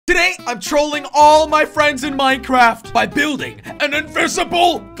Today, I'm trolling all my friends in Minecraft by building an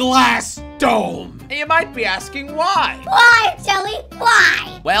invisible glass dome. And you might be asking why. Why, Jelly?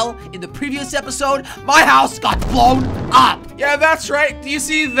 Why? Well, in the previous episode, my house got blown up. Yeah, that's right. Do you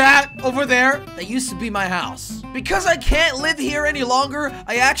see that over there? That used to be my house. Because I can't live here any longer,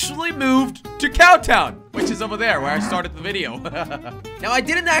 I actually moved to Cowtown, which is over there where I started the video. Now, I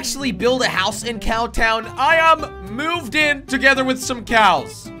didn't actually build a house in Cowtown. I moved in together with some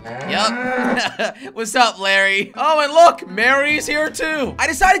cows. Yup. What's up, Larry? Oh, and look, Mary's here too. I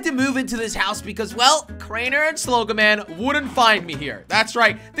decided to move into this house because, well, Crainer and Slogoman wouldn't find me here. That's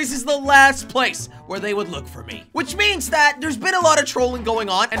right. This is the last place where they would look for me. Which means that there's been a lot of trolling going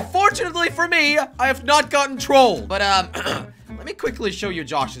on, and fortunately for me, I have not gotten trolled. But, let me quickly show you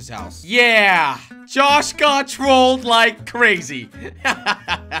Josh's house. Yeah, Josh got trolled like crazy.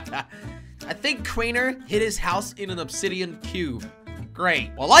 I think Crainer hid his house in an obsidian cube.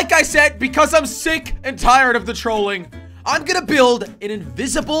 Great. Well, like I said, because I'm sick and tired of the trolling, I'm gonna build an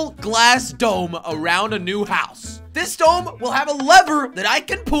invisible glass dome around a new house. This dome will have a lever that I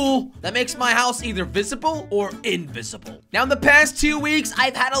can pull that makes my house either visible or invisible. Now, in the past 2 weeks,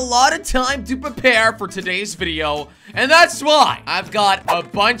 I've had a lot of time to prepare for today's video, and that's why I've got a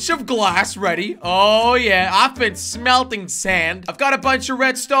bunch of glass ready. Oh yeah, I've been smelting sand. I've got a bunch of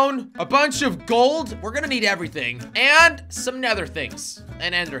redstone, a bunch of gold. We're gonna need everything, and some nether things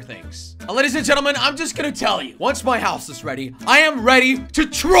and ender things. Now, ladies and gentlemen, I'm just gonna tell you, once my house is ready, I am ready to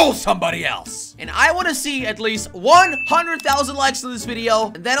troll somebody else. And I want to see at least 100,000 likes on this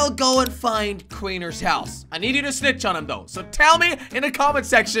video, and then I'll go and find Crainer's house. I need you to snitch on him though, so tell me in the comment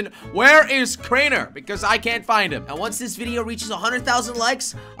section, where is Crainer? Because I can't find him. And once this video reaches 100,000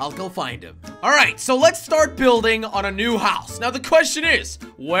 likes, I'll go find him. Alright, so let's start building on a new house. Now the question is,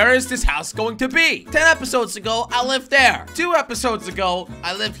 where is this house going to be? 10 episodes ago, I lived there. 2 episodes ago,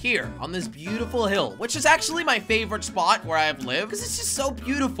 I lived here on this beautiful hill, which is actually my favorite spot where I've lived, because it's just so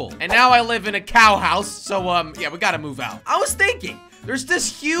beautiful. And now I live in a cow house, so yeah, we gotta move out. I was thinking, there's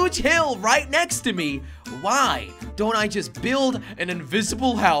this huge hill right next to me. Why don't I just build an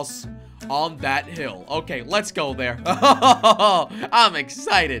invisible house on that hill? Okay, let's go there. I'm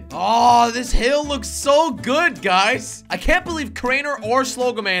excited. Oh, this hill looks so good, guys. I can't believe Crainer or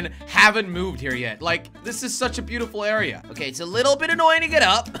Slogoman haven't moved here yet. Like, this is such a beautiful area. Okay, it's a little bit annoying to get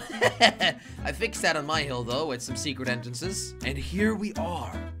up. I fixed that on my hill, though, with some secret entrances. And here we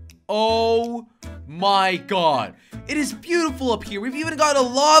are. Oh my god. It is beautiful up here. We've even got a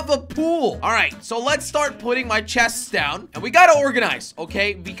lava pool. All right, so let's start putting my chests down. And we gotta organize,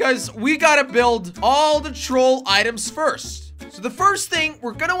 okay? Because we gotta build all the troll items first. So the first thing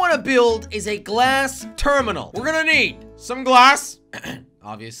we're gonna wanna build is a glass terminal. We're gonna need some glass,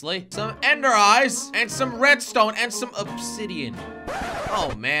 obviously, some ender eyes, and some redstone, and some obsidian.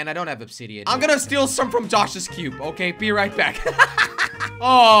 Oh man, I don't have obsidian. I'm gonna steal some from Josh's cube, okay? Be right back.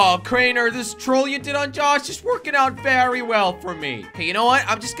 Oh, Crainer, this troll you did on Josh is working out very well for me. Hey, you know what?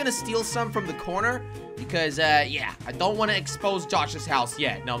 I'm just gonna steal some from the corner because, yeah, I don't want to expose Josh's house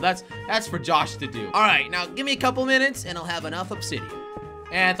yet. No, that's for Josh to do. All right, now give me a couple minutes and I'll have enough obsidian.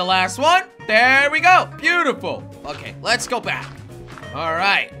 And the last one, there we go. Beautiful. Okay, let's go back. All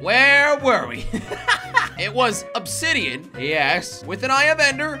right, where were we? It was obsidian, yes, with an eye of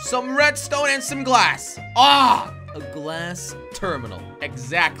ender, some redstone, and some glass. Ah! A glass terminal.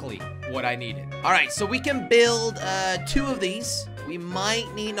 Exactly what I needed. All right, so we can build 2 of these. We might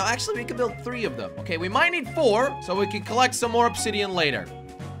need, no, actually we can build 3 of them. Okay, we might need 4, so we can collect some more obsidian later.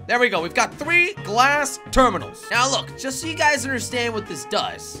 There we go. We've got 3 glass terminals. Now look, just so you guys understand what this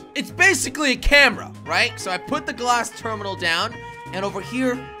does, it's basically a camera, right? So I put the glass terminal down, and over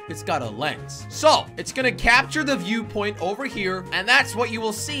here, it's got a lens. So it's gonna capture the viewpoint over here, and that's what you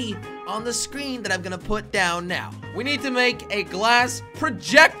will see on the screen that I'm gonna put down now. We need to make a glass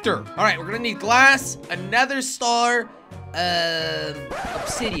projector. All right, we're gonna need glass, a nether star,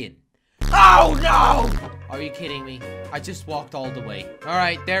 obsidian. Oh no! Are you kidding me? I just walked all the way. All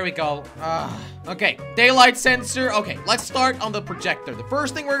right, there we go. Okay, daylight sensor. Okay, let's start on the projector. The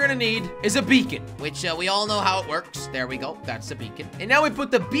first thing we're gonna need is a beacon, which we all know how it works. There we go, that's the beacon. And now we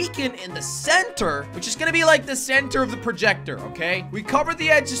put the beacon in the center, which is gonna be like the center of the projector, okay? We cover the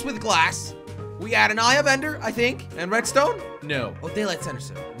edges with glass. We add an eye of ender, I think. And redstone? No. Oh, daylight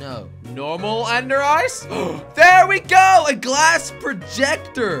sensor. No. Normal ender eyes? There we go! A glass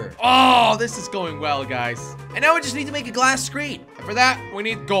projector. Oh, this is going well, guys. And now we just need to make a glass screen. And for that, we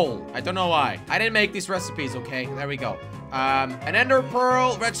need gold. I don't know why. I didn't make these recipes, okay? There we go. An ender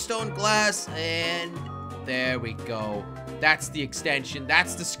pearl, redstone, glass, and there we go. That's the extension.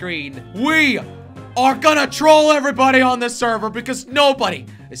 That's the screen. We are gonna troll everybody on this server because nobody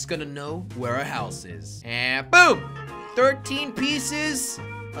is gonna know where our house is. And boom, 13 pieces.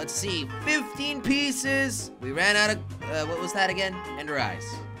 Let's see, 15 pieces. We ran out of, what was that again? Ender eyes.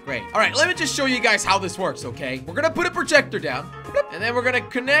 Great. All right, let me just show you guys how this works, okay? We're gonna put a projector down, and then we're gonna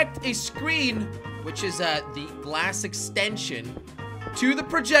connect a screen, which is the glass extension, to the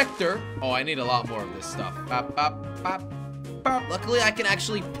projector. Oh, I need a lot more of this stuff. Bop, bop, bop, bop. Luckily, I can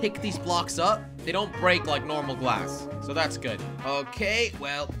actually pick these blocks up. They don't break like normal glass, so that's good. Okay,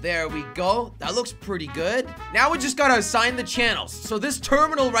 well, there we go. That looks pretty good. Now we just gotta assign the channels. So this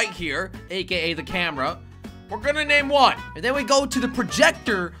terminal right here, aka the camera, we're gonna name 1. And then we go to the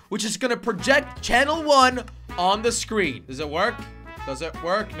projector, which is gonna project channel 1 on the screen. Does it work? Does it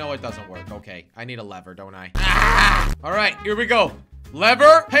work? No, it doesn't work. Okay, I need a lever, don't I? Ah! All right, here we go.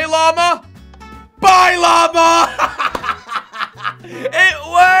 Lever. Hey, llama. Bye, llama. It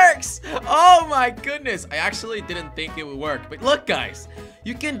works. Oh my goodness. I actually didn't think it would work. But look, guys,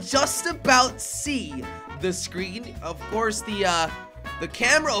 you can just about see the screen. Of course, the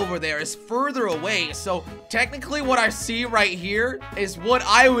camera over there is further away, so technically what I see right here is what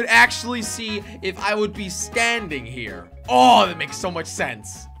I would actually see if I would be standing here. Oh, that makes so much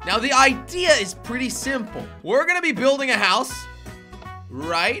sense. Now, the idea is pretty simple. We're gonna be building a house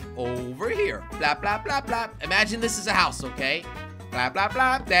right over here. Blah, blah, blah, blah. Imagine this is a house, okay? Blah, blah,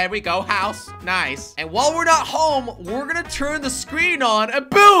 blah. There we go, house. Nice. And while we're not home, we're gonna turn the screen on and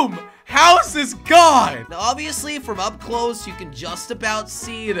boom! House is gone! Now, obviously, from up close, you can just about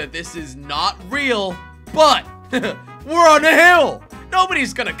see that this is not real, but we're on a hill.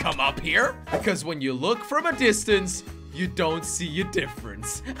 Nobody's gonna come up here because when you look from a distance, you don't see a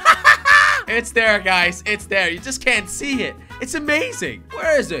difference. It's there, guys. It's there. You just can't see it. It's amazing.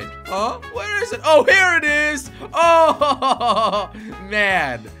 Where is it? Huh? Where is it? Oh, here it is. Oh,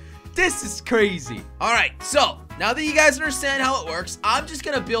 man. This is crazy. All right, so now that you guys understand how it works, I'm just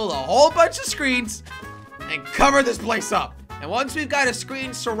gonna build a whole bunch of screens and cover this place up. And once we've got a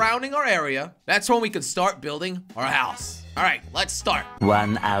screen surrounding our area, that's when we can start building our house. All right, let's start.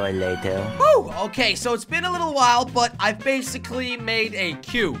 1 hour later. Woo! Okay, so it's been a little while, but I've basically made a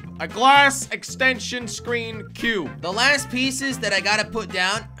cube. A glass extension screen cube. The last pieces that I gotta put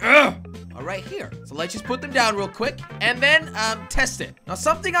down are right here. So let's just put them down real quick and then test it. Now,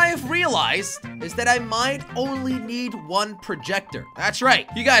 something I have realized is that I might only need 1 projector. That's right.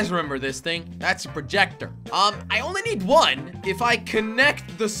 You guys remember this thing? That's a projector. I only need 1 if I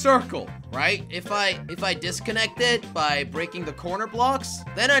connect the circle, right? If I disconnect it by breaking the corner blocks,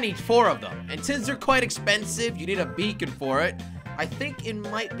 then I need 4 of them. And since they're quite expensive, you need a beacon for it. I think it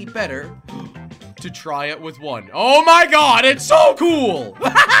might be better to try it with 1. Oh my god, it's so cool!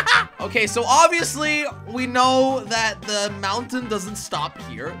 Okay, so obviously we know that the mountain doesn't stop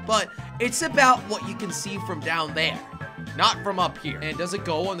here, but it's about what you can see from down there, not from up here. And does it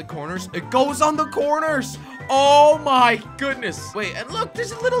go on the corners? It goes on the corners! Oh my goodness. Wait, and look,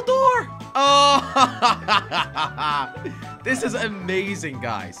 there's a little door. Oh, this is amazing,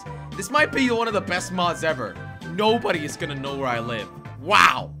 guys. This might be one of the best mods ever. Nobody is gonna know where I live.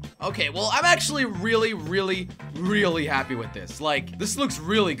 Wow. Okay, well, I'm actually really, really, really happy with this. Like, this looks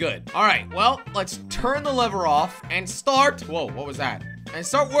really good. All right, well, let's turn the lever off and start. Whoa, what was that? And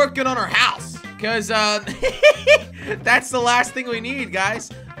start working on our house. Because, that's the last thing we need, guys.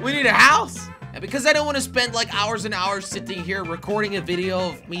 We need a house. And because I don't want to spend like hours and hours sitting here recording a video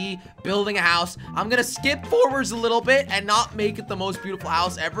of me building a house, I'm gonna skip forwards a little bit and not make it the most beautiful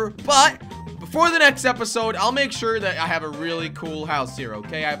house ever. But before the next episode, I'll make sure that I have a really cool house here,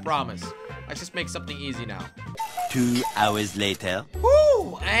 okay? I promise. Let's just make something easy now. 2 hours later.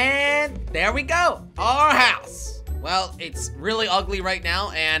 Woo! And there we go. Our house. Well, it's really ugly right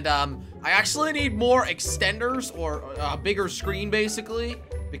now, and I actually need more extenders or a bigger screen, basically,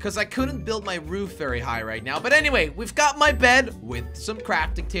 because I couldn't build my roof very high right now. But anyway, we've got my bed with some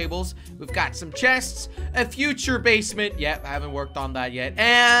crafting tables. We've got some chests, a future basement. Yep, I haven't worked on that yet.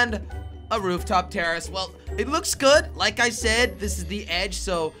 And a rooftop terrace. Well, it looks good. Like I said, this is the edge,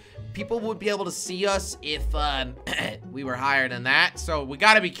 so people would be able to see us if we were higher than that. So we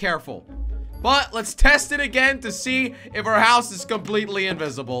gotta be careful. But let's test it again to see if our house is completely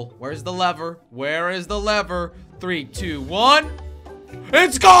invisible. Where's the lever? Where is the lever? 3, 2, 1.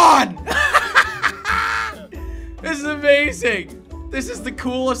 It's gone! This is amazing. This is the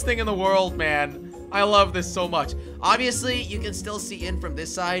coolest thing in the world, man. I love this so much. Obviously, you can still see in from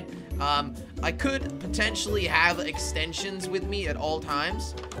this side. I could potentially have extensions with me at all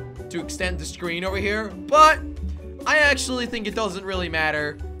times to extend the screen over here, but I actually think it doesn't really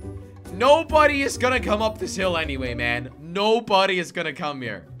matter. Nobody is gonna come up this hill anyway, man. nobody is gonna come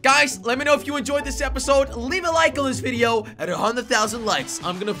here. Guys, let me know if you enjoyed this episode. Leave a like on this video. At 100,000 likes,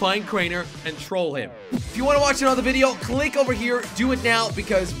 I'm gonna find Crainer and troll him. If you want to watch another video, click over here. Do it now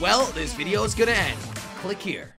because, well, this video is gonna end. Click here.